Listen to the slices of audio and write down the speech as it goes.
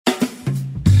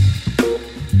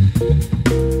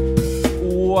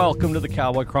Welcome to the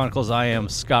Cowboy Chronicles. I am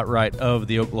Scott Wright of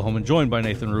the Oklahoman, joined by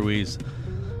Nathan Ruiz.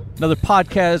 Another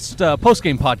podcast,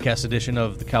 post-game podcast edition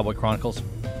of the Cowboy Chronicles.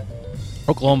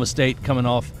 Oklahoma State coming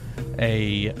off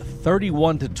a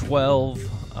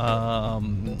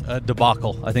 31-12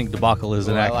 debacle. I think debacle is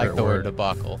an accurate word. I like the word word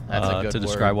debacle. That's a good to word.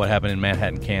 describe what happened in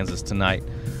Manhattan, Kansas tonight.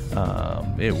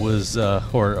 It was,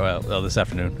 this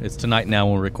afternoon. It's tonight now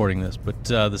when we're recording this, but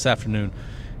this afternoon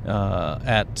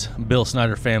at Bill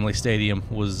Snyder Family Stadium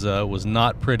was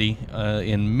not pretty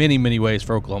in many, many ways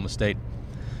for Oklahoma State.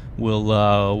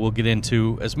 We'll get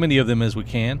into as many of them as we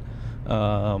can,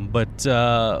 but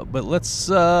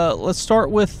let's start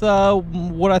with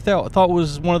what I thought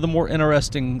was one of the more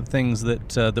interesting things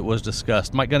that was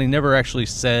discussed. Mike Gundy never actually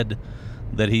said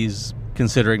that he's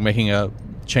considering making a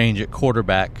change at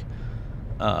quarterback,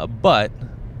 but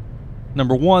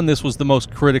number one, this was the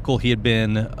most critical he had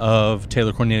been of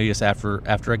Taylor Cornelius after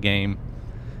a game.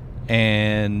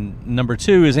 And number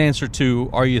two, his answer to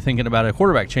 "Are you thinking about a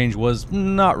quarterback change?" was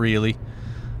not really.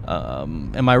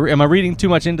 Am I reading too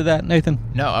much into that, Nathan?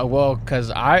 No, well, because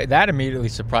that immediately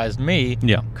surprised me.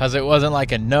 Yeah, because it wasn't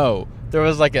like a no. There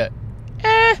was like a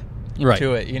right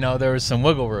to it. You know, there was some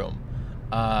wiggle room,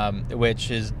 which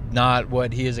is not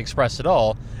what he has expressed at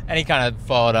all. And he kind of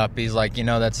followed up. He's like,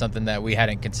 that's something that we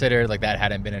hadn't considered. Like, that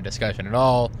hadn't been a discussion at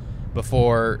all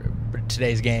before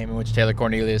today's game, in which Taylor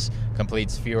Cornelius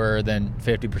completes fewer than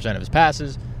 50% of his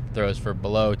passes, throws for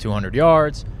below 200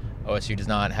 yards. OSU does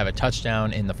not have a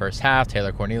touchdown in the first half.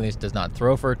 Taylor Cornelius does not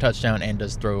throw for a touchdown and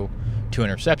does throw 2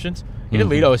 interceptions. He did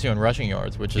lead OSU in rushing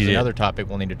yards, which is another topic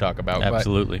we'll need to talk about.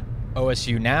 Absolutely. But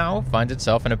OSU now finds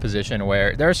itself in a position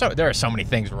where there are so many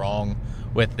things wrong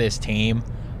with this team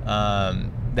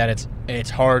that it's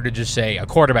hard to just say a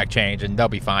quarterback change and they'll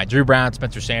be fine. Drew Brown,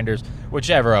 Spencer Sanders,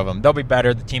 whichever of them, they'll be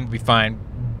better. The team will be fine.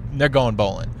 They're going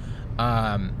bowling.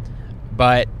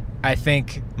 But I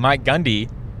think Mike Gundy,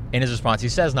 in his response, he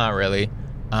says not really.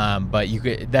 But you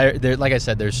could, there, like I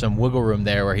said, there's some wiggle room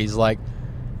there where he's like,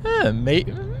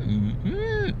 maybe.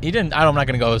 He didn't. I'm not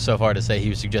going to go so far to say he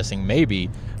was suggesting maybe,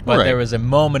 but right. There was a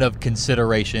moment of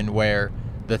consideration where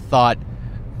the thought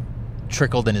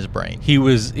trickled in his brain. He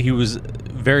was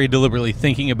very deliberately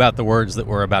thinking about the words that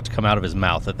were about to come out of his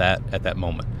mouth at that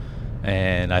moment,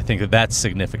 and I think that's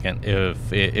significant,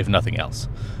 if nothing else.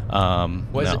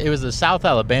 It was the South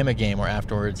Alabama game where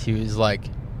afterwards he was like,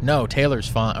 "No, Taylor's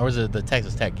fine," or was it the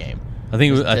Texas Tech game? I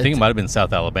think it might have been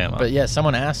South Alabama. But yeah,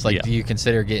 someone asked do you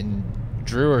consider getting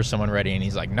Drew or someone ready? And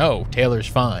he's like, "No, Taylor's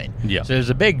fine." Yeah. So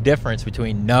there's a big difference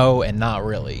between no and not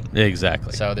really.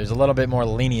 Exactly. So there's a little bit more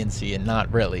leniency in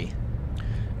not really.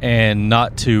 And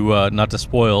not to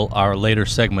spoil our later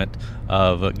segment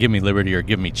of "Give Me Liberty" or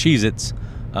 "Give Me Cheez-Its,"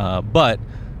 but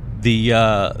the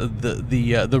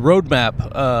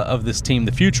roadmap of this team,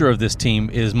 the future of this team,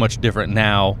 is much different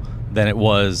now than it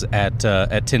was at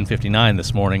 10:59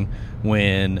 this morning,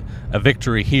 when a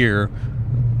victory here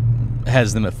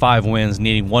has them at 5 wins,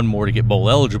 needing one more to get bowl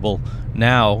eligible.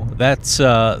 Now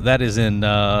that is in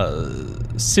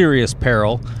serious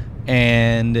peril,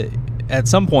 and at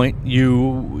some point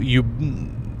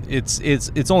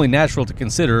it's only natural to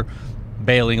consider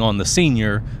bailing on the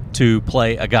senior to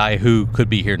play a guy who could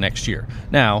be here next year.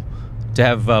 Now, to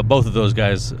have both of those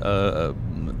guys,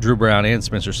 Drew Brown and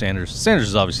Spencer Sanders. Sanders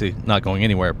is obviously not going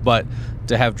anywhere, but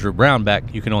to have Drew Brown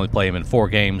back, you can only play him in 4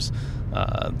 games.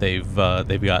 They've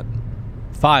got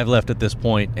 5 left at this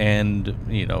point, and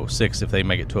 6 if they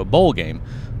make it to a bowl game.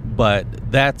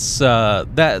 But that's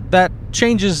that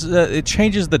changes it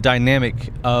changes the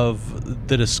dynamic of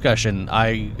the discussion.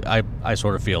 I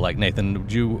sort of feel like, Nathan,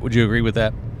 would you agree with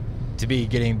that? To be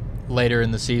getting later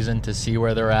in the season to see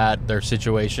where they're at, their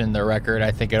situation, their record,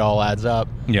 I think it all adds up.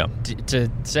 Yeah. To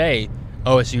say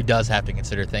OSU does have to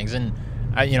consider things, and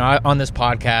I on this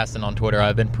podcast and on Twitter,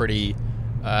 I've been pretty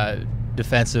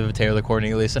defensive of Taylor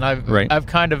Cornelius, and I've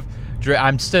kind of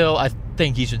I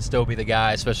think he should still be the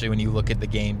guy, especially when you look at the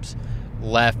games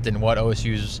left and what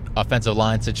OSU's offensive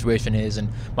line situation is. And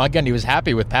Mike Gundy was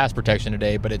happy with pass protection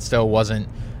today, but it still wasn't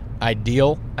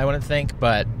ideal, I wouldn't think.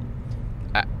 But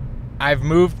I've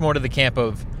moved more to the camp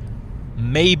of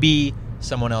maybe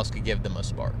someone else could give them a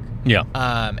spark. Yeah.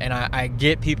 And I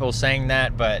get people saying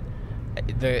that, but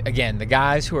the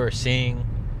guys who are seeing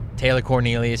Taylor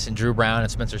Cornelius and Drew Brown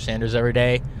and Spencer Sanders every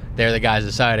day, they're the guys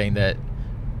deciding that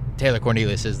Taylor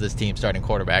Cornelius is this team's starting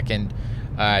quarterback. And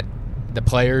the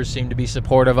players seem to be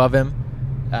supportive of him.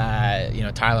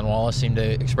 Tylan Wallace seemed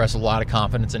to express a lot of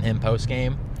confidence in him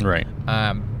post-game. Right.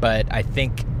 But I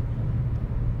think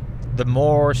the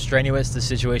more strenuous the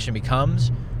situation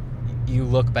becomes, you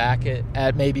look back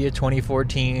at maybe a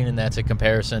 2014, and that's a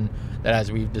comparison that,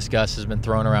 as we've discussed, has been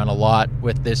thrown around a lot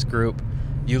with this group.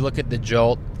 You look at the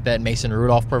jolt that Mason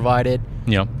Rudolph provided.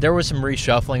 Yeah. There was some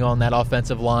reshuffling on that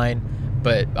offensive line,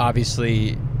 but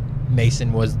obviously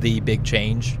Mason was the big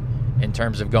change in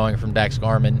terms of going from Dax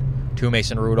Garman to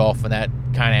Mason Rudolph, and that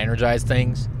kind of energized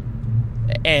things.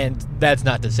 And that's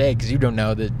not to say, because you don't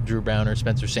know that Drew Brown or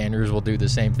Spencer Sanders will do the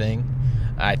same thing.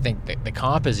 I think that the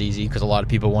comp is easy because a lot of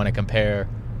people want to compare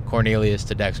Cornelius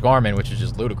to Dax Garman, which is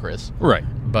just ludicrous. Right.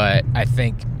 But I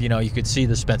think, you could see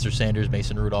the Spencer Sanders,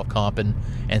 Mason Rudolph comp and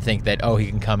think that, he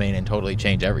can come in and totally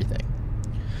change everything.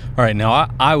 All right.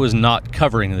 Now, I was not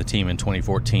covering the team in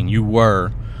 2014. You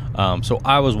were. So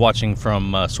I was watching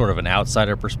from sort of an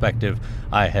outsider perspective.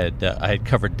 I had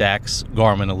covered Dax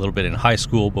Garman a little bit in high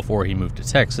school before he moved to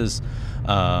Texas.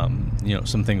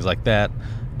 Some things like that.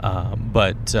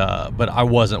 But I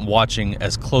wasn't watching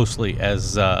as closely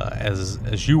as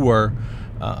you were.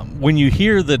 When you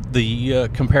hear the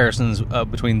comparisons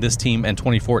between this team and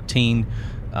 2014,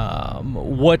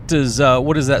 what does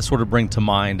that sort of bring to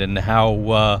mind, and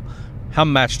how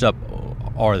matched up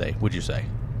are they, would you say?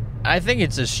 I think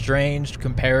it's a strange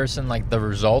comparison. Like, the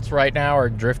results right now are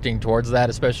drifting towards that,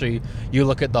 especially you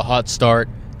look at the hot start.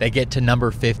 They get to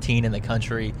number 15 in the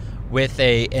country with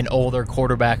an older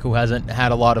quarterback who hasn't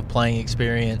had a lot of playing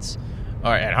experience,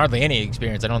 and hardly any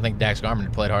experience. I don't think Dax Garman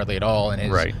had played hardly at all in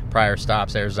his prior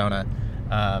stops, Arizona.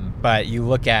 But you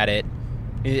look at it,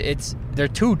 they're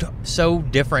two so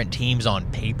different teams on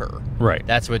paper. Right.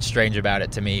 That's what's strange about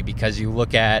it to me, because you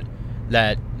look at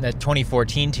that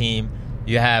 2014 team.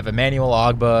 You have Emmanuel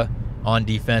Ogbah on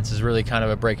defense is really kind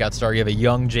of a breakout star. You have a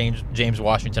young James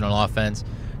Washington on offense.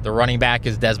 The running back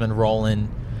is Desmond Rowland.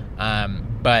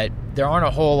 But there isn't a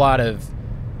whole lot of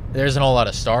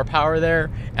star power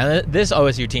there. And this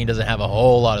OSU team doesn't have a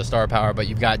whole lot of star power, but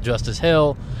you've got Justice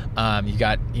Hill. You've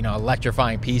got,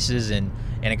 electrifying pieces and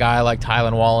a guy like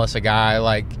Tylan Wallace, a guy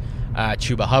like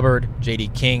Chuba Hubbard. J.D.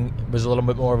 King was a little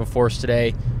bit more of a force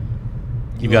today.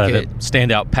 You've got a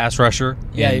standout pass rusher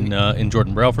in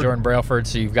Jordan Brailford.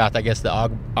 So you've got, I guess, the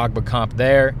Ogbah comp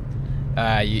there.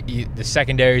 The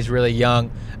secondary is really young.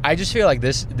 I just feel like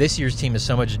this year's team is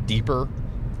so much deeper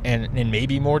and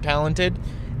maybe more talented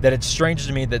that it's strange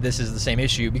to me that this is the same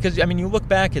issue. Because, you look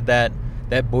back at that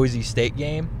Boise State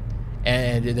game,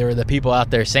 and there were the people out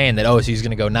there saying that OSU is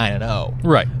going to go 9-0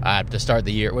 right to start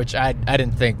the year, which I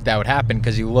didn't think that would happen,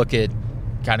 because you look at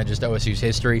kind of just OSU's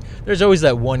history. There's always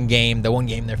that one game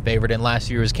they're favored in.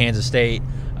 Last year was Kansas State.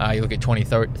 You look at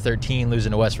 2013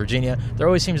 losing to West Virginia. There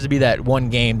always seems to be that one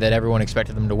game that everyone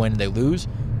expected them to win and they lose.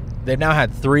 They've now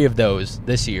had 3 of those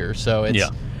this year, so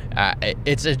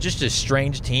it's just a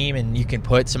strange team, and you can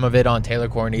put some of it on Taylor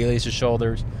Cornelius'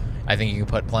 shoulders. I think you can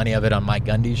put plenty of it on Mike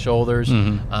Gundy's shoulders,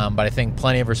 but I think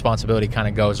plenty of responsibility kind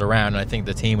of goes around, and I think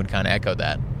the team would kind of echo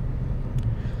that.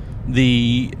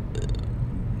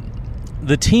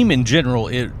 The team in general,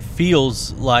 it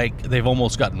feels like they've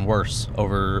almost gotten worse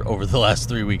over the last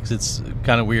 3 weeks. It's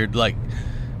kind of weird. Like,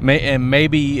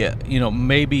 maybe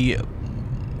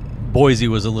Boise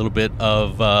was a little bit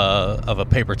of a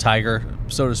paper tiger,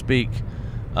 so to speak.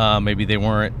 Maybe they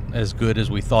weren't as good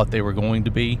as we thought they were going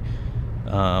to be,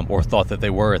 or thought that they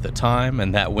were at the time,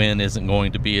 and that win isn't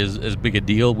going to be as big a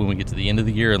deal when we get to the end of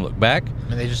the year and look back.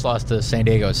 They just lost to San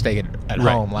Diego State at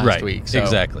home last week. So.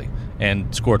 Exactly.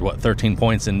 And scored, 13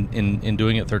 points in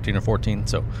doing it, 13 or 14.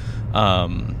 So,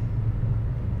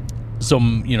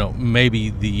 maybe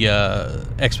the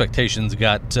expectations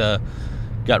got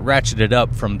ratcheted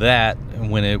up from that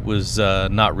when it was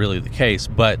not really the case.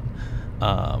 But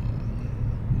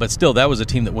still, that was a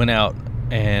team that went out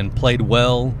and played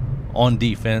well on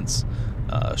defense,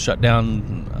 shut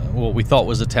down what we thought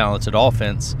was a talented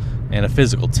offense and a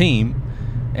physical team,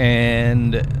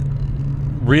 and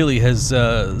really has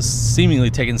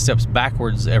seemingly taken steps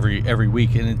backwards every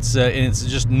week, and it's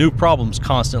just new problems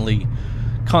constantly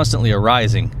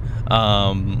arising.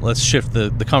 Let's shift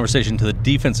the conversation to the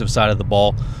defensive side of the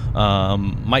ball.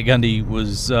 Mike Gundy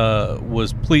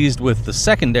was pleased with the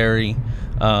secondary,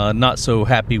 not so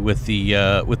happy with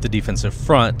the defensive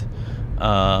front.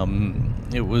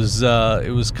 It was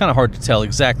kind of hard to tell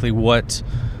exactly what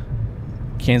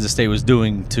Kansas State was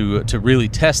doing to really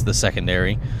test the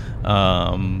secondary.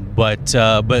 But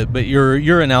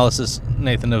your analysis,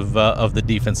 Nathan, of the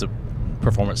defensive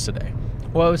performance today.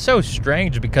 Well, it was so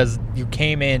strange because you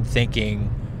came in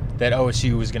thinking that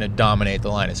OSU was going to dominate the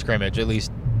line of scrimmage, at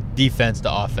least defense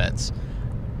to offense,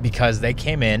 because they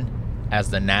came in as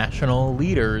the national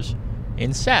leaders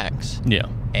in sacks. Yeah.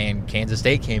 And Kansas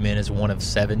State came in as one of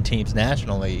 7 teams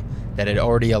nationally that had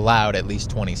already allowed at least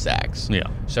 20 sacks. Yeah.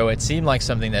 So it seemed like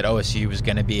something that OSU was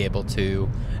going to be able to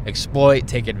exploit,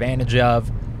 take advantage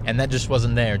of, and that just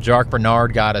wasn't there. Jark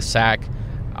Bernard got a sack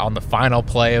on the final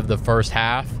play of the first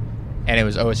half, and it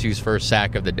was OSU's first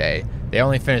sack of the day. They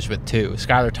only finished with 2.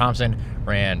 Skylar Thompson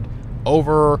ran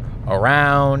over,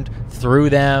 around, through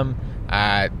them,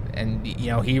 and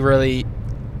he really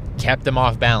kept them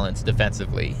off balance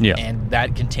defensively. Yeah. And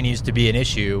that continues to be an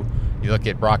issue. You look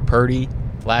at Brock Purdy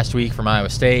last week from Iowa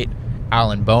State,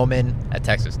 Alan Bowman at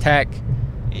Texas Tech,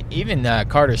 even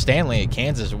Carter Stanley at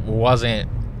Kansas wasn't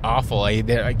awful.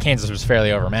 Kansas was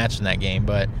fairly overmatched in that game,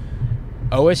 but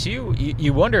OSU,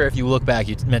 you wonder if you look back,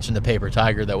 you mentioned the paper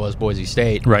tiger that was Boise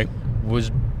State. Right.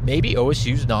 Was maybe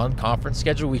OSU's non-conference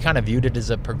schedule, we kind of viewed it as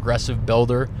a progressive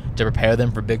builder to prepare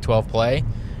them for Big 12 play.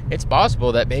 It's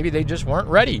possible that maybe they just weren't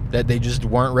ready,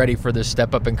 for this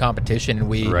step up in competition, and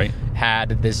we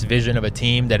had this vision of a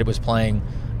team that it was playing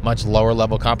much lower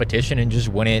level competition, and just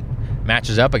when it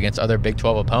matches up against other Big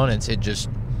 12 opponents, it's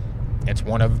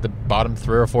one of the bottom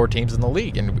 3 or 4 teams in the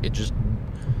league, and it just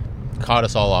caught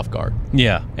us all off guard.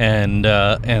 Yeah, and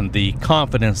the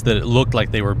confidence that it looked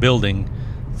like they were building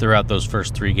throughout those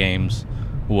first 3 games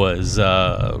was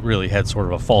really had sort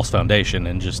of a false foundation,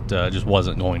 and just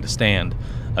wasn't going to stand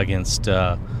against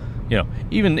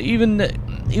even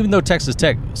though Texas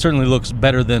Tech certainly looks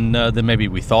better than maybe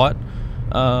we thought.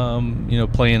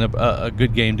 Playing a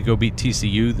good game to go beat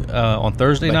TCU on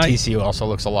Thursday night. TCU also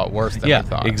looks a lot worse than we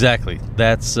thought. Exactly.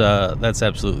 That's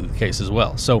absolutely the case as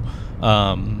well. So,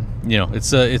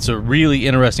 it's a really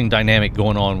interesting dynamic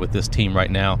going on with this team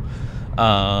right now.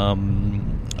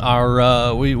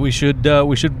 We should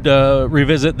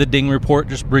revisit the ding report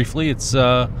just briefly. It's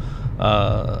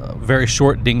very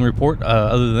short ding report,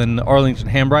 other than Arlington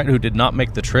Hambright, who did not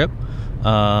make the trip.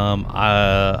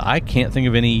 I can't think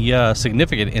of any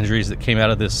significant injuries that came out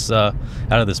of this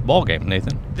ball game,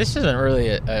 Nathan. This isn't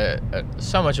really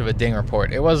so much of a ding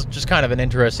report. It was just kind of an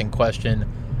interesting question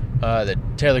that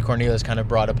Taylor Cornelius kind of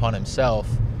brought upon himself.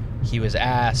 He was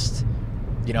asked,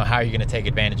 how are you going to take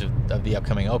advantage of the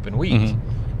upcoming open week?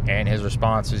 Mm-hmm. And his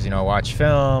response was, watch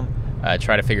film,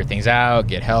 try to figure things out,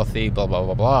 get healthy, blah, blah,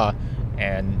 blah, blah.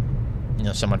 And,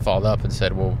 someone followed up and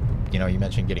said, well, you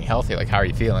mentioned getting healthy. Like, how are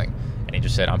you feeling? And he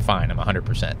just said, I'm fine. I'm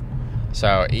 100%.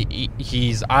 So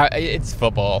it's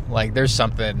football. Like, there's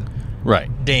something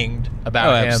dinged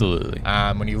about him. Absolutely.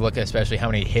 When you look at especially how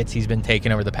many hits he's been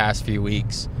taking over the past few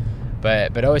weeks.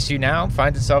 But OSU now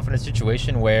finds itself in a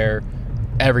situation where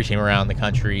every team around the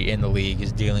country in the league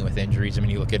is dealing with injuries. I mean,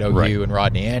 you look at OU and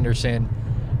Rodney Anderson,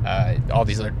 all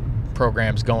these other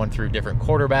programs going through different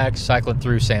quarterbacks, cycling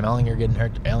through Sam Ellinger getting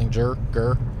hurt.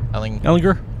 Ellinger?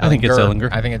 I think it's Ellinger.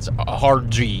 I think it's a hard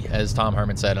G, as Tom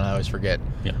Herman said, and I always forget.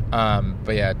 Yeah.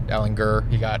 But yeah, Ellinger,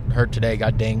 he got hurt today,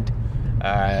 got dinged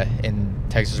in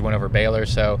Texas win over Baylor.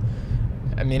 So,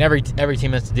 I mean, every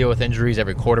team has to deal with injuries.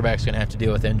 Every quarterback's going to have to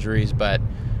deal with injuries. But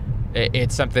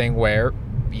it's something where,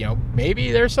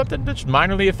 maybe there's something that's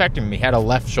minorly affecting him. He had a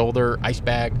left shoulder ice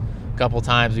bag a couple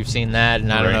times. We've seen that,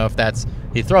 and I don't know if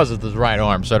he throws with his right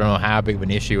arm, so I don't know how big of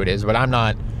an issue it is. But I'm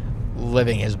not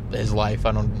living his life.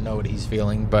 I don't know what he's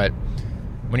feeling. But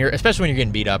especially when you're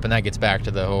getting beat up, and that gets back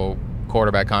to the whole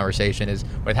quarterback conversation, is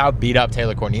with how beat up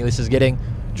Taylor Cornelius is getting.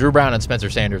 Drew Brown and Spencer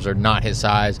Sanders are not his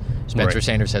size. Spencer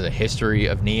Sanders has a history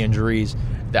of knee injuries.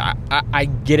 I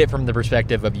get it from the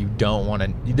perspective of you don't want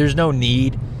to. There's no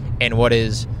need in what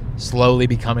is slowly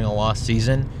becoming a lost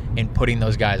season in putting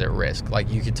those guys at risk. Like,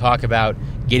 you could talk about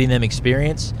getting them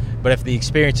experience, but if the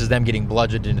experience is them getting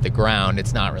bludgeoned into the ground,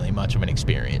 it's not really much of an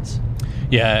experience.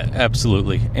 Yeah,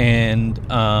 absolutely. And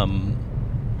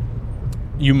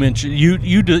you mentioned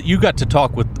you got to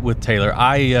talk with Taylor.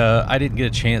 I didn't get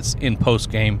a chance in post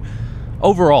game.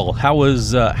 Overall, how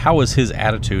was his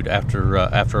attitude after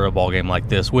a ball game like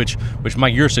this, which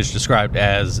Mike Yursich described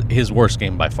as his worst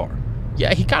game by far?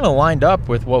 Yeah, he kind of lined up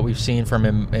with what we've seen from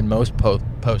him in most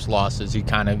post losses. He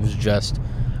kind of was just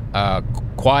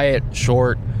quiet,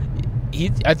 short.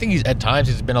 I think he's at times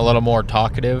he's been a little more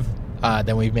talkative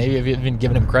than we maybe have even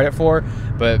given him credit for.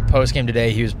 But post game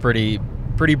today, he was pretty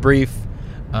brief.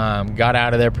 Got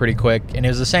out of there pretty quick, and it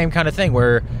was the same kind of thing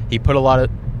where he put a lot of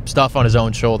stuff on his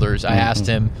own shoulders. I asked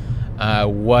him,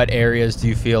 what areas do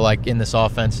you feel like in this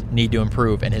offense need to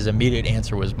improve? And his immediate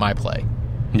answer was my play.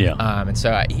 Yeah. And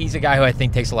so he's a guy who I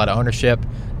think takes a lot of ownership.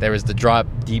 There was the drop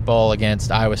deep ball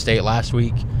against Iowa State last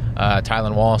week.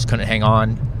 Tylan Wallace couldn't hang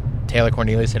on. Taylor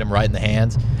Cornelius hit him right in the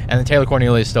hands. And then Taylor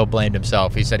Cornelius still blamed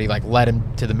himself. He said he led him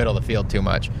to the middle of the field too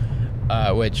much,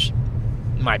 which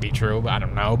might be true. I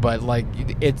don't know, but like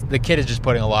the kid is just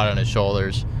putting a lot on his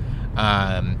shoulders.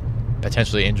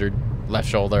 Potentially injured left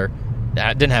shoulder.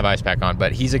 Didn't have ice pack on,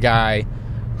 but he's a guy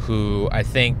who I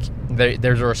think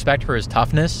there's a respect for his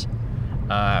toughness.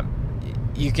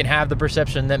 You can have the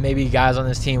perception that maybe guys on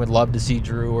this team would love to see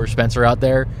Drew or Spencer out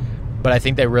there, but I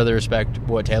think they really respect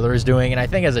what Taylor is doing. And I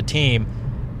think as a team,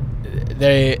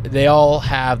 they all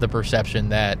have the perception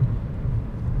that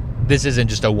this isn't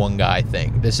just a one-guy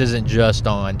thing. This isn't just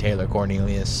on Taylor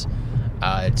Cornelius.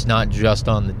 It's not just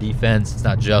on the defense. It's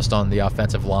not just on the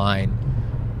offensive line.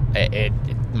 It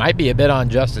might be a bit on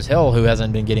Justice Hill, who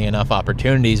hasn't been getting enough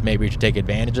opportunities maybe to take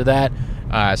advantage of that.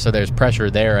 So there's pressure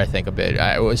there, I think, a bit.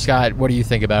 Scott, what do you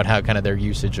think about how kind of their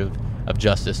usage of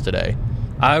Justice today?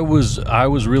 I was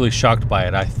really shocked by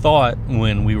it. I thought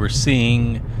when we were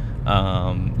seeing,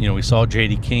 we saw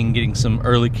J.D. King getting some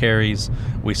early carries.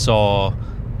 We saw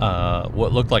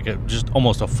what looked like just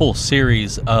almost a full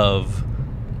series of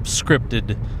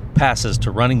scripted passes to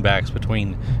running backs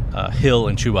between Hill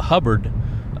and Chuba Hubbard.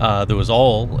 There was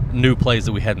all new plays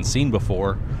that we hadn't seen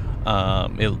before.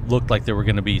 It looked like there were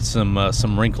going to be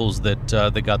some wrinkles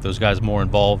that got those guys more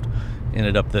involved.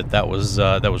 Ended up that was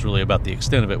really about the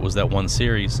extent of it, was that one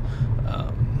series.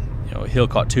 Hill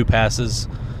caught 2 passes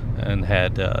and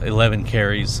had 11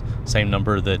 carries, same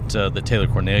number that Taylor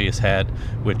Cornelius had.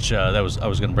 Which I was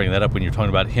going to bring that up when you're talking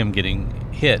about him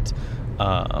getting hit.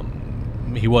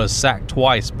 He was sacked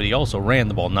twice, but he also ran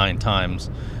the ball 9 times.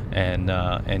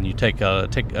 And you take a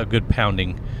good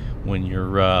pounding when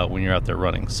you're out there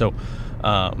running. So,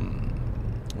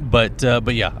 but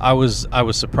yeah, I was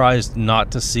surprised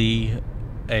not to see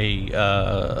an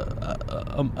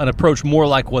approach more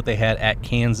like what they had at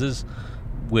Kansas,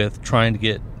 with trying to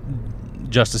get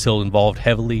Justice Hill involved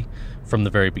heavily from the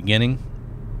very beginning.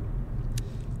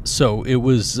 So it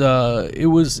was a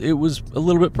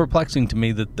little bit perplexing to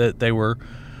me that they were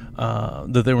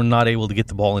not able to get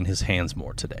the ball in his hands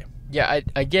more today. Yeah,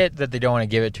 I get that they don't want to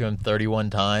give it to him 31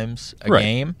 times a right.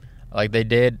 game like they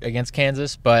did against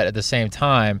Kansas, but at the same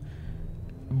time,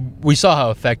 we saw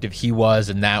how effective he was,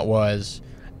 and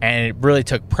it really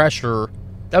took pressure.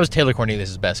 That was Taylor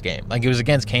Cornelius' best game. Like, it was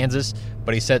against Kansas,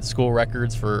 but he set school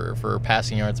records for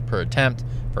passing yards per attempt,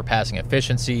 for passing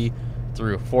efficiency,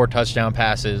 threw 4 touchdown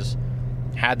passes,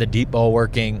 had the deep ball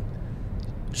working.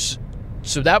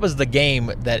 So that was the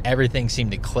game that everything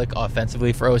seemed to click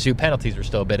offensively for OSU. Penalties were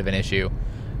still a bit of an issue,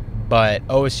 but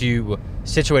OSU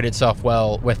situated itself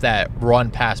well with that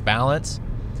run-pass balance,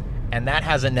 and that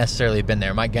hasn't necessarily been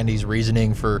there. Mike Gundy's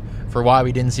reasoning for why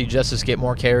we didn't see Justice get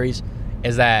more carries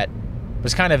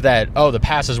was kind of that, the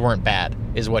passes weren't bad,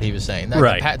 is what he was saying.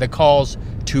 Right. The calls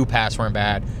to pass weren't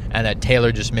bad, and that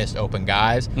Taylor just missed open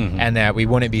guys, and that we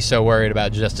wouldn't be so worried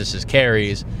about Justice's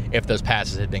carries if those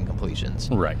passes had been completions.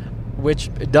 Right.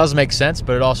 Which does make sense,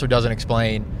 but it also doesn't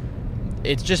explain.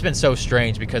 It's just been so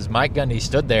strange because Mike Gundy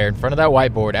stood there in front of that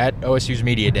whiteboard at OSU's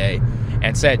media day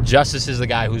and said Justice is the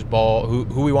guy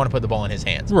who we want to put the ball in his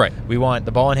hands. Right. We want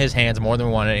the ball in his hands more than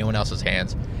we want it in anyone else's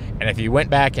hands. And if you went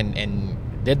back and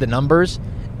did the numbers,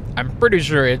 I'm pretty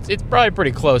sure it's probably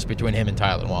pretty close between him and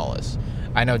Tylan Wallace.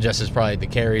 I know Justice probably the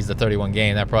carries, the 31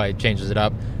 game, that probably changes it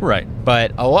up. Right.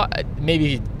 But a lot,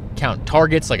 maybe count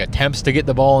targets, like attempts to get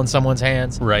the ball in someone's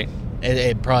hands. Right.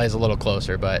 It probably is a little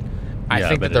closer, but I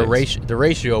think that the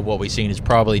ratio of what we've seen is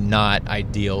probably not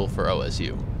ideal for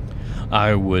OSU.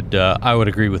 I would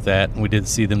agree with that. We did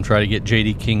see them try to get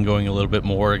J.D. King going a little bit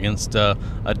more against a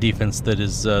defense that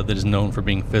is known for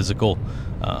being physical.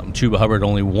 Chuba Hubbard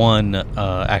only 1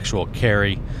 actual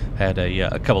carry, had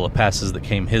a couple of passes that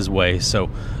came his way. So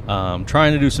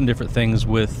trying to do some different things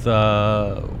with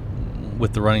the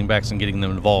running backs and getting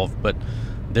them involved, but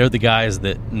they're the guys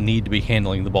that need to be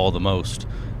handling the ball the most,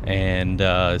 and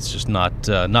it's just not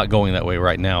going that way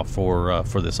right now for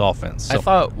this offense. So. I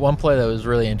thought one play that was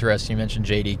really interesting, you mentioned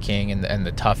J.D. King and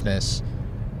the toughness.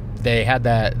 They had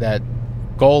that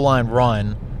goal line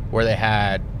run where they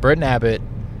had Britton Abbott,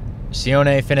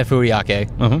 Sione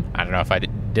Finefuyake. I don't know if I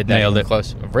did that even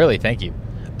close. Really, thank you.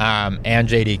 And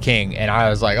J.D. King, and I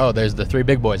was like, there's the 3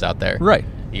 big boys out there. Right.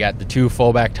 You got the 2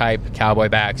 fullback type cowboy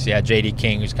backs. You had J.D.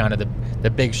 King, who's kind of the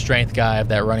big strength guy of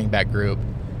that running back group,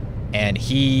 and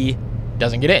he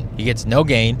doesn't get in. He gets no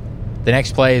gain. The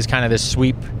next play is kind of this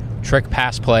sweep trick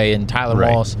pass play, and Tyler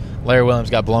Wallace, Larry Williams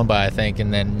got blown by, I think,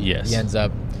 and then you end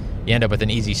up with an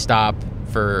easy stop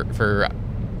for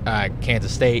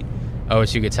Kansas State.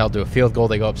 OSU gets held to a field goal.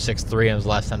 They go up 6-3, and it was the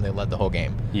last time they led the whole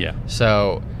game. Yeah.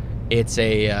 So it's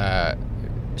a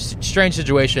strange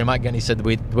situation. Mike Gundy said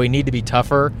that we need to be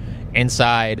tougher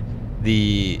inside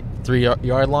the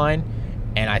 3-yard line,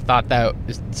 And I thought that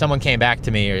someone came back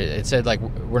to me, or it said, like,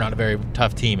 we're not a very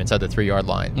tough team inside the 3-yard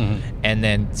line. Mm-hmm. And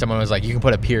then someone was like, you can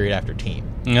put a period after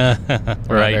team. We're not a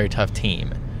very tough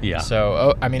team. Yeah.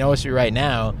 So, OSU right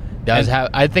now does have,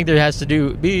 I think there has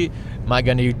to be, Mike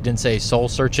Gundy didn't say soul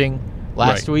searching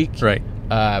last week. Right.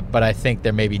 But I think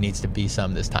there maybe needs to be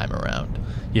some this time around.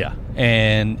 Yeah,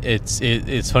 and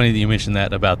it's funny that you mentioned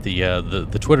that about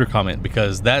the Twitter comment,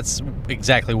 because that's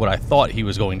exactly what I thought he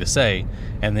was going to say,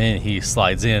 and then he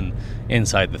slides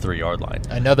inside the 3-yard line.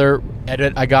 Another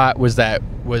edit I got was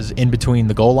in between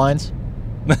the goal lines.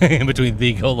 In between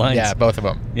the goal lines? Yeah, both of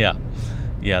them. Yeah,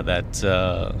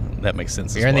 that makes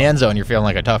sense. You're in the end zone, you're feeling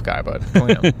like a tough guy, but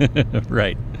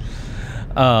right.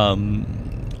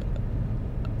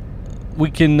 We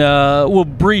can we'll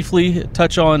briefly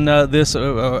touch on this.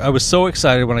 I was so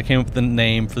excited when I came up with the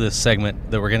name for this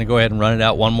segment that we're going to go ahead and run it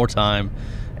out one more time.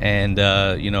 And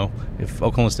if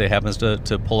Oklahoma State happens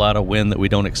to pull out a win that we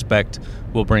don't expect,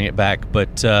 we'll bring it back.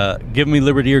 But give me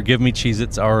Liberty or give me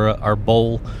Cheez-Its, our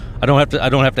bowl. I don't have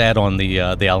to add on the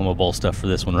Alamo Bowl stuff for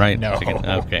this one, right? No.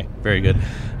 Okay, very good.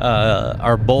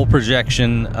 Our bowl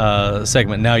projection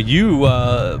segment. Now, you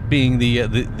being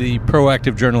the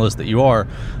proactive journalist that you are,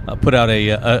 put out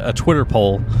a Twitter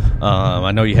poll.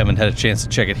 I know you haven't had a chance to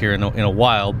check it here in a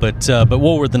while, but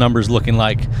what were the numbers looking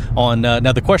like on?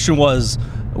 Now, the question was,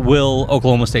 will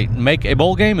Oklahoma State make a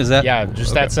bowl game? Is that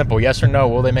just that simple? Yes or no?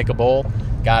 Will they make a bowl?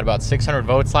 Got about 600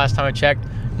 votes last time I checked.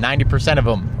 90% of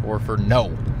them were for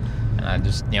no.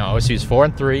 OSU's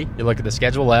 4-3. You look at the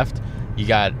schedule left. You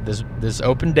got this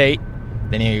open date.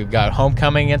 Then you got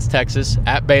homecoming against Texas,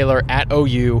 at Baylor, at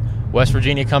OU. West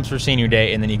Virginia comes for senior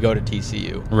day, and then you go to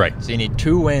TCU. Right. So you need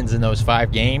 2 wins in those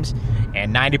 5 games,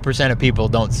 and 90% of people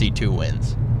don't see 2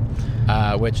 wins.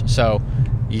 So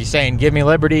you saying give me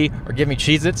Liberty or give me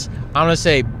Cheez-Its? I'm going to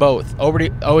say both.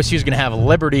 OSU's going to have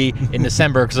Liberty in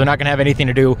December because they're not going to have anything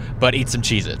to do but eat some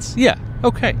Cheez-Its. Yeah.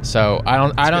 Okay. So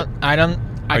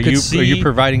Are you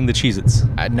providing the Cheez-Its?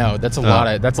 No, that's a lot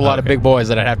of big boys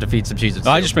that I'd have to feed some Cheez-Its.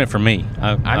 I just meant for me.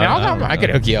 I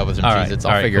could hook you up with some Cheez-Its.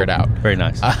 I'll figure it out. Very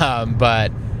nice.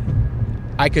 But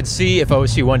I could see if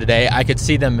OSU won today, I could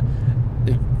see them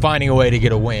finding a way to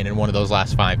get a win in one of those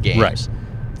last 5 games. Right.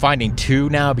 Finding 2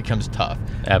 now becomes tough.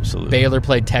 Absolutely. Baylor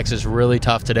played Texas really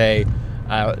tough today.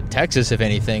 Texas, if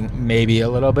anything, maybe a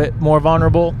little bit more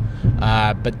vulnerable.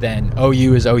 But then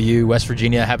OU is OU. West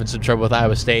Virginia having some trouble with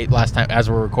Iowa State last time as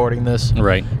we're recording this.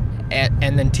 Right.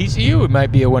 And then TCU, it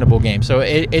might be a winnable game. So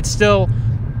it's still,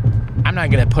 I'm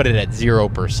not going to put it at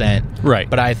 0%. Right.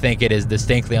 But I think it is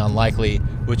distinctly unlikely,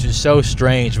 which is so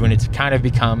strange when it's kind of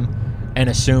become an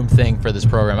assumed thing for this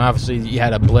program. Obviously, you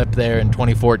had a blip there in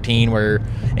 2014 where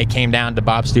it came down to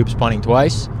Bob Stoops punting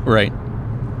twice. Right.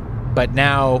 But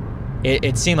now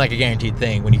it seemed like a guaranteed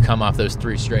thing when you come off those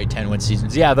 3 straight 10-win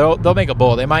seasons. Yeah, they'll make a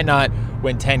bowl. They might not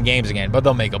win 10 games again, but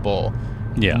they'll make a bowl.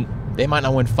 Yeah. They might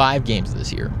not win 5 games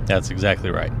this year. That's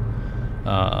exactly right.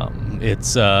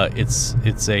 It's a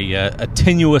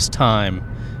tenuous time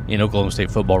in Oklahoma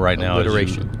State football right now.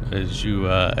 As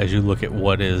you look at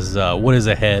what is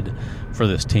ahead for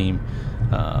this team.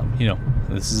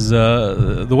 This is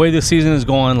the way this season is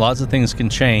going. Lots of things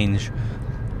can change.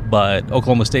 But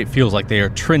Oklahoma State feels like they are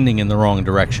trending in the wrong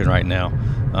direction right now.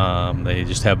 They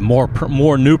just have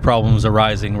more new problems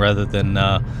arising rather than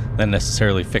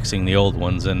necessarily fixing the old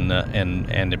ones and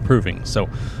improving. So,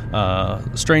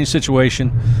 strange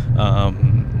situation.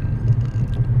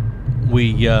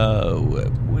 We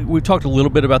talked a little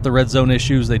bit about the red zone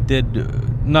issues. They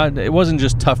did not. It wasn't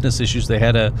just toughness issues. They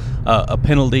had a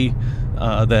penalty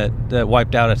that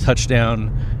wiped out a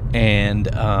touchdown. And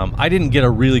I didn't get a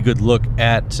really good look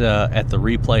at the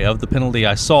replay of the penalty.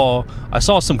 I saw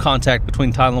some contact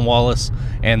between Tylan Wallace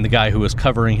and the guy who was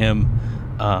covering him.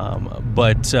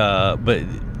 But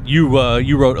you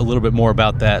wrote a little bit more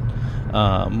about that.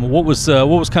 What was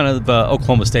kind of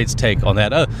Oklahoma State's take on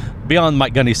that? Beyond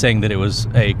Mike Gundy saying that it was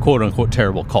a quote unquote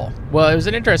terrible call. Well, it was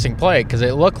an interesting play because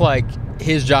it looked like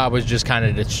his job was just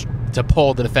kind of to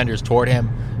pull the defenders toward him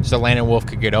so Landon Wolf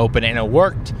could get open, and it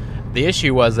worked. The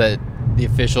issue was that the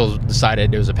officials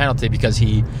decided it was a penalty because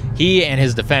he and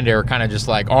his defender were kind of just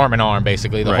like arm in arm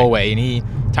basically the whole way. And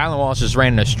Tylan Wallace just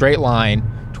ran in a straight line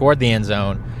toward the end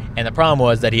zone. And the problem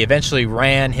was that he eventually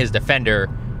ran his defender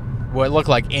what looked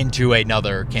like into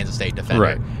another Kansas State defender.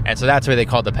 Right. And so that's why they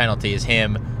called the penalty, is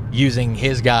him using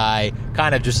his guy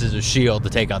kind of just as a shield to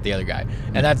take out the other guy.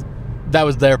 And that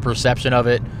was their perception of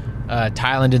it.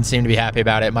 Tylan didn't seem to be happy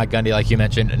about it. Mike Gundy, like you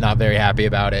mentioned, not very happy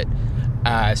about it.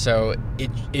 So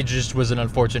it just was an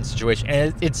unfortunate situation,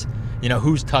 and it's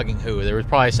who's tugging who. There was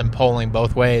probably some polling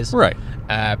both ways. Right.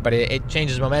 But it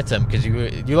changes momentum because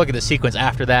you look at the sequence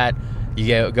after that.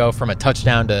 You go from a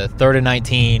touchdown to 3rd and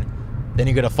 19. Then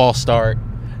you get a false start.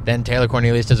 Then Taylor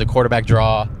Cornelius does a quarterback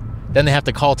draw. Then they have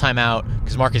to call timeout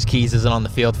because Marcus Keys isn't on the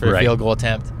field for a field goal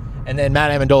attempt. And then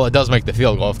Matt Amendola does make the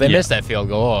field goal. If they miss that field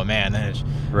goal, oh man, then it's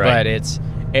right. But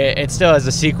it still has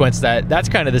a sequence that's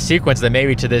kind of the sequence that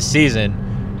maybe to this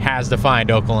season has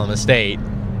defined Oklahoma State.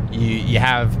 You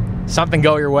have something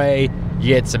go your way, you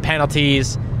get some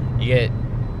penalties, you get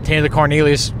Taylor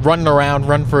Cornelius running around,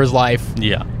 running for his life.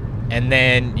 Yeah. And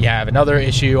then you have another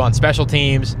issue on special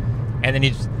teams, and then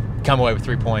you just come away with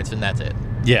 3 points, and that's it.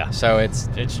 Yeah. So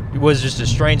it was just a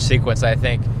strange sequence, I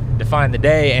think, defined the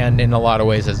day and in a lot of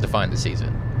ways has defined the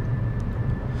season.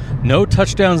 No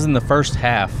touchdowns in the first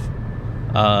half.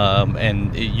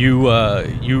 And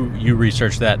you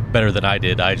researched that better than I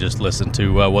did. I just listened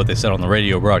to what they said on the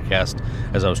radio broadcast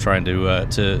as I was trying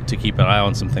to keep an eye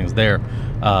on some things there.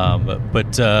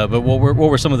 But what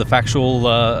were some of the factual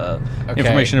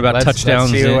information about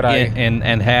touchdowns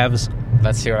and halves?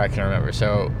 Let's see what I can remember.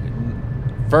 So,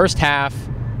 first half,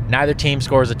 neither team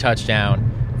scores a touchdown.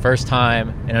 First time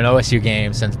in an OSU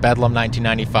game since Bedlam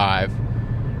 1995.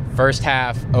 First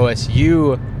half,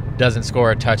 OSU doesn't score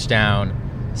a touchdown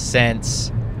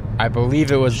since, I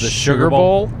believe it was the Sugar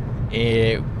Bowl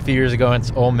a few years ago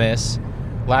against Ole Miss.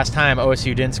 Last time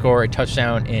OSU didn't score a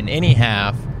touchdown in any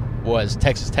half was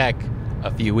Texas Tech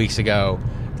a few weeks ago.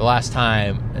 The last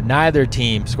time neither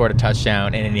team scored a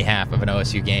touchdown in any half of an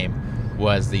OSU game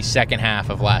was the second half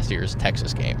of last year's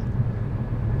Texas game.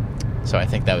 So I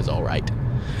think that was all right.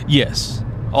 Yes,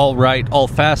 all right, all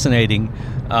fascinating.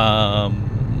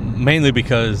 Mainly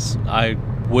because I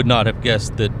would not have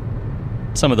guessed that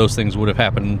some of those things would have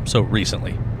happened so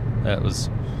recently. I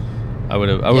would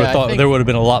have thought there would have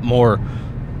been a lot more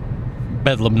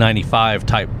Bedlam 95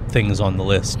 type things on the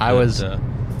list. I was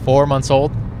 4 months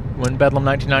old when Bedlam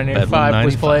 1995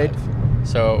 was played.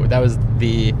 So that was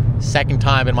the second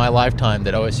time in my lifetime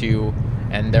that OSU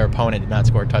and their opponent did not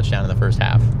score a touchdown in the first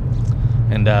half.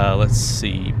 And let's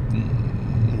see,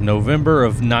 November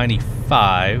of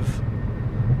 95,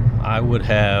 I would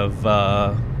have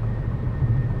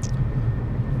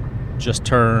just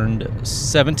turned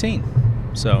 17.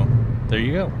 So there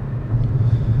you go.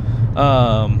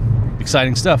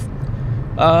 Exciting stuff.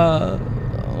 What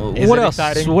else?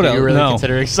 Exciting? What Do else? you really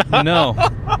consider it exciting?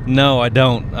 No, I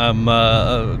don't. I'm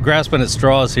grasping at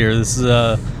straws here. This is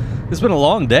it's been a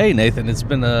long day, Nathan. It's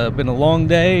been a long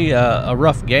day, a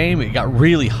rough game. It got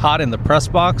really hot in the press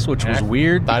box, which was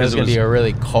weird. Thought it was going to be a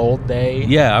really cold day.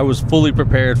 Yeah, I was fully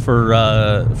prepared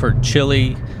for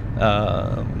chilly,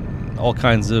 all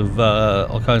kinds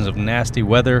of nasty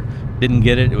weather. Didn't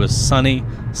get it. It was sunny,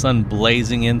 sun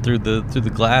blazing in through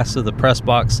the glass of the press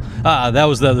box. That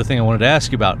was the other thing I wanted to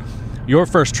ask you about. Your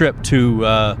first trip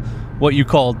to what you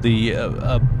called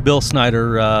the Bill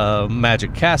Snyder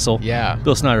Magic Castle,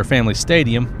 Bill Snyder Family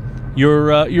Stadium.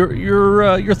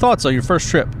 Your thoughts on your first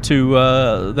trip to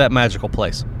that magical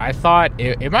place? I thought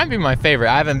it might be my favorite.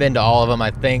 I haven't been to all of them.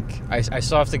 I think I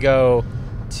still have to go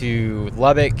to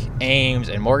Lubbock, Ames,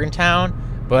 and Morgantown.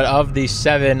 But of the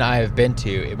 7 I have been to,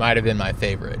 it might have been my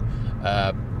favorite.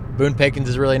 Boone Pickens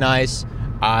is really nice.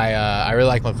 I really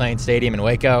like McLean Stadium in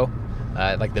Waco.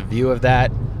 I like the view of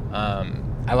that.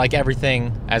 I like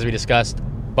everything, as we discussed,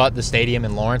 but the stadium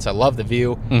in Lawrence. I love the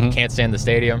view. Can't stand the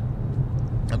stadium.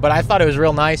 But I thought it was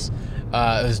real nice. It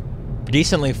was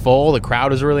decently full. The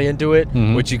crowd was really into it,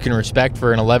 which you can respect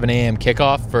for an 11 a.m.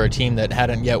 kickoff for a team that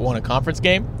hadn't yet won a conference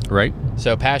game. Right.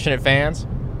 So passionate fans.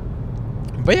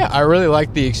 But yeah, I really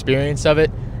liked the experience of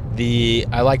it.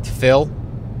 I liked Phil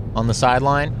on the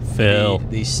sideline. Phil.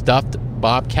 The stuffed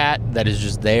bobcat that is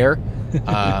just there.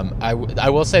 I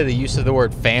will say the use of the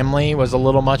word family was a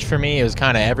little much for me. It was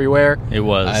kind of everywhere. It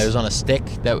was. It was on a stick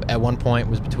that at one point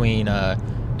was between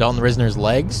Dalton Risner's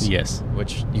legs. Yes.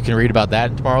 Which you can read about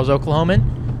that in tomorrow's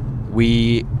Oklahoman.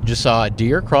 We just saw a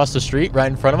deer cross the street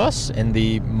right in front of us in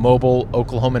the mobile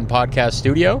Oklahoman podcast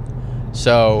studio.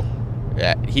 So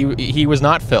he was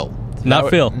not Phil.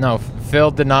 Phil. No,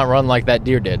 Phil did not run like that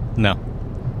deer did. No.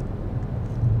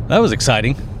 That was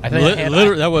exciting.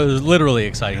 That was literally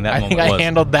exciting. I think I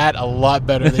handled that a lot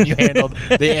better than you handled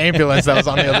the ambulance that was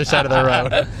on the other side of the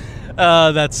road.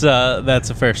 That's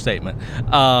a fair statement.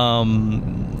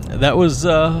 That was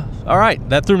all right.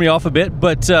 That threw me off a bit,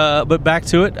 but back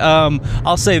to it.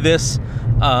 I'll say this.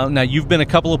 Now, you've been a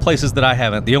couple of places that I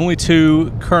haven't. The only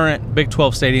 2 current Big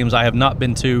 12 stadiums I have not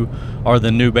been to are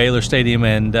the new Baylor Stadium,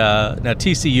 and now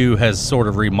TCU has sort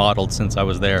of remodeled since I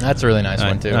was there. That's a really nice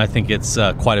one, too. I think it's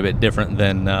quite a bit different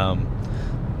than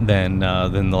than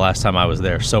the last time I was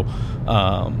there. So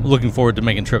looking forward to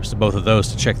making trips to both of those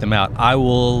to check them out. I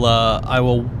will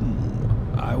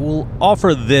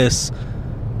offer this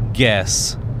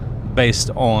guess based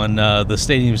on the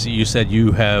stadiums that you said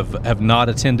you have not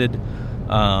attended.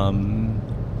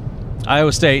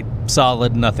 Iowa State,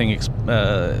 solid, nothing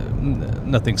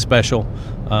special,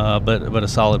 but a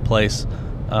solid place.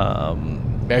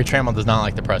 Barry Trammell does not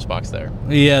like the press box there.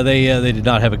 Yeah, they did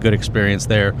not have a good experience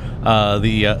there.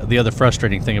 The other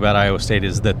frustrating thing about Iowa State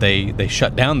is that they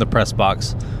shut down the press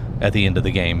box at the end of the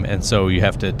game, and so you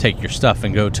have to take your stuff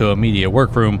and go to a media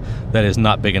workroom that is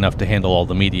not big enough to handle all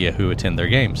the media who attend their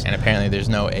games. And apparently there's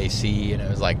no AC, and it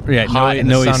was like hot, and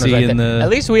the sun AC was like in that. the... At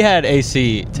least we had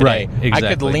AC today. Right, exactly. I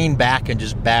could lean back and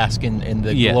just bask in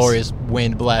the glorious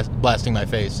wind blasting my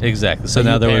face. Exactly. So But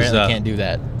now you there was apparently can't do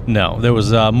that. No, there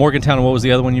was Morgantown, and what was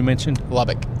the other one you mentioned?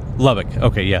 Lubbock.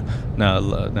 Okay, yeah. No,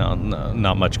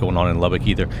 not much going on in Lubbock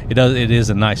either. It is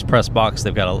a nice press box.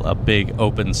 They've got a big,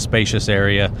 open, spacious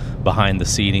area behind the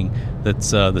seating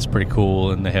that's pretty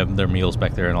cool, and they have their meals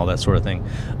back there and all that sort of thing.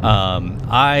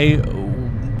 I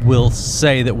will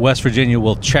say that West Virginia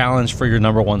will challenge for your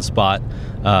number one spot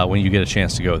when you get a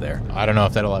chance to go there. I don't know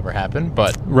if that'll ever happen,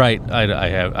 but right,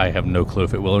 I have no clue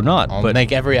if it will or not. I'll but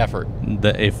make every effort.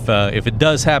 If it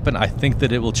does happen, I think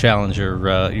that it will challenge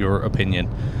your opinion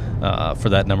for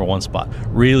that number one spot.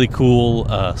 Really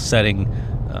cool setting,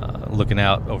 looking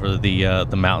out over the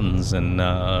mountains, and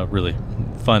really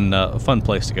fun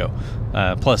place to go.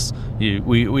 Plus,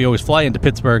 we always fly into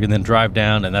Pittsburgh and then drive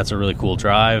down, and that's a really cool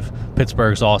drive.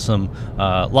 Pittsburgh's awesome.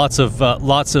 Lots of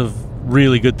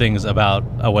really good things about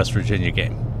a West Virginia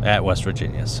game at West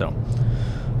Virginia. So,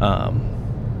 I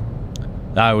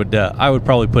would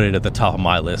probably put it at the top of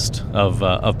my list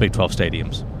of Big 12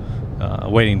 stadiums.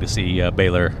 Waiting to see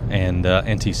Baylor and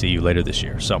TCU later this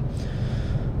year. So,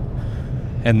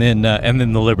 and then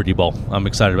the Liberty Bowl. I'm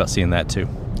excited about seeing that too.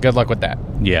 Good luck with that.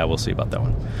 Yeah, we'll see about that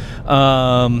one.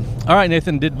 All right,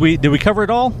 Nathan, did we cover it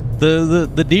all?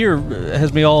 The deer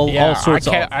has me all sorts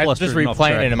of I'm flustered just and off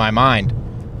replaying track. it in my mind.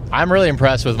 I'm really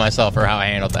impressed with myself for how I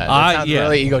handled that. It sounds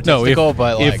really egotistical,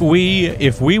 but like,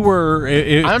 if we were,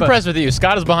 I'm impressed with you.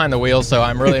 Scott is behind the wheel, so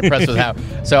I'm really impressed with how.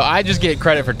 So I just get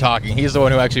credit for talking. He's the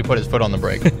one who actually put his foot on the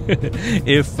brake.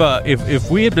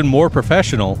 if we had been more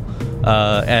professional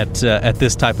at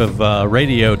this type of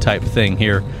radio type thing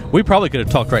here, we probably could have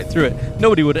talked right through it.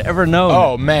 Nobody would have ever known.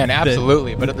 Oh man,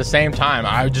 absolutely. But at the same time,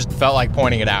 I just felt like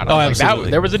pointing it out.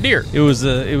 Absolutely. There was a deer. It was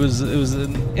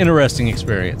an interesting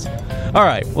experience. All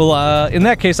right. Well, in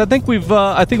that case, I think we've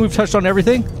touched on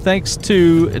everything. Thanks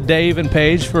to Dave and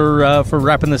Paige for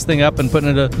wrapping this thing up and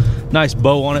putting a nice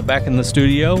bow on it back in the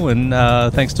studio. And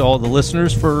thanks to all the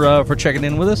listeners for checking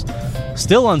in with us.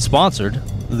 Still unsponsored.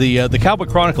 The Cowboy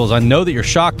Chronicles, I know that you're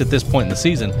shocked at this point in the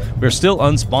season. We're still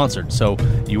unsponsored. So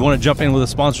you want to jump in with a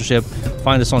sponsorship,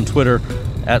 find us on Twitter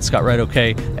at Scott Wright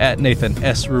OK, at Nathan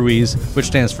S. Ruiz, which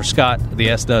stands for Scott. The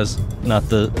S does, not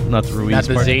the Ruiz Not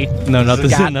the part. Z? No, not the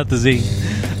Z. Scott? Not the Z.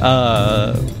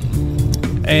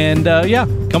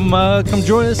 Come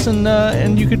join us,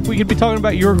 and we could be talking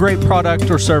about your great product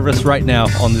or service right now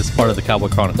on this part of the Cowboy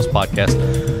Chronicles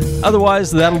podcast. Otherwise,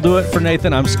 that'll do it for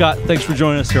Nathan. I'm Scott. Thanks for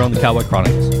joining us here on the Cowboy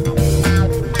Chronicles.